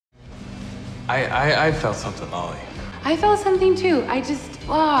I felt something, Lolly. I felt something too. I'm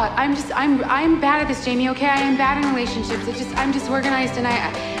bad at this, Jamie, okay? I am bad in relationships. I'm disorganized and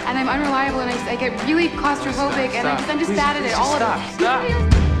I'm unreliable and I get really claustrophobic and I'm just bad at it. All of it. Stop.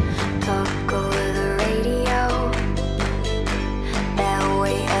 Talk over the radio. That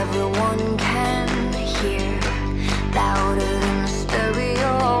way everyone can hear. Louder than the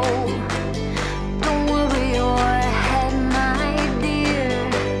stereo. Don't worry your head, my dear.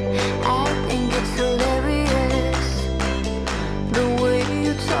 I think it's hilarious the way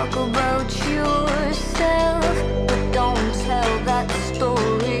you talk about yourself, but don't tell that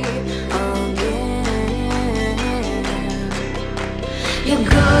story again. You're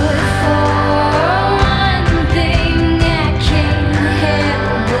good for one thing. I can't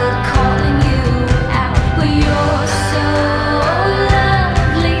help but calling you out, but you're so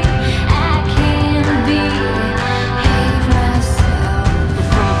lovely. I can't behave myself.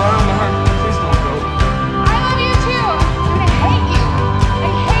 From the bottom of my heart, please don't go. I love you too. And I hate you.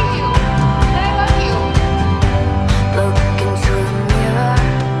 I hate you. And I love you. Look into the mirror.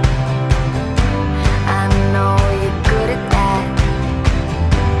 I know you're good at that.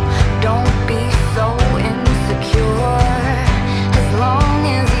 Don't be so insecure. As long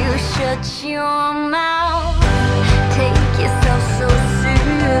as you shut your mouth, take yourself so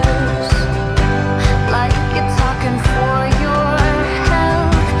serious, like you're talking for your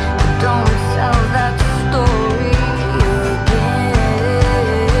health. But don't tell that story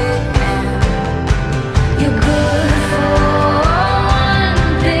again. You're good for one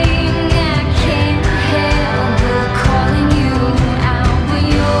thing. I can't help but calling you out, but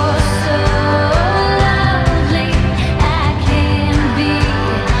you're so lovely. I can't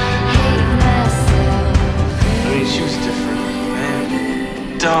behave myself. I mean, she was different, man.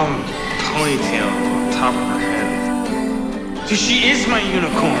 Dumb ponytail on top of her head. Dude, she is my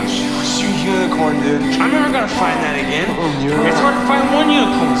unicorn. What's your unicorn, dude? I'm never gonna find that again. Oh, you're It's hard to find one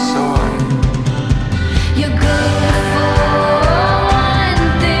unicorn. so hard. You're good for one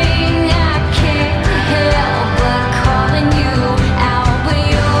thing. I can't help but calling you out, but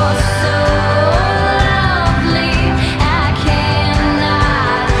you're so lovely. I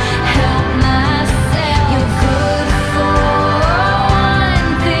cannot help myself. You're good for one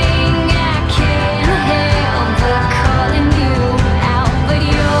thing. I can't help but calling you out, but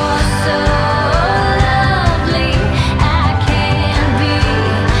you're so lovely. I can't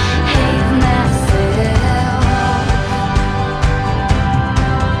behave myself.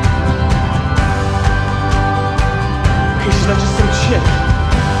 Hey, she's not just some chick.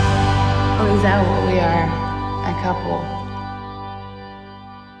 Oh, is that what we are? A couple.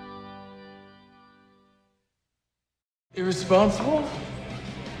 Irresponsible?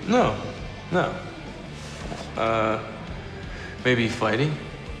 No. Maybe fighting?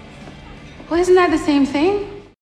 Well, isn't that the same thing?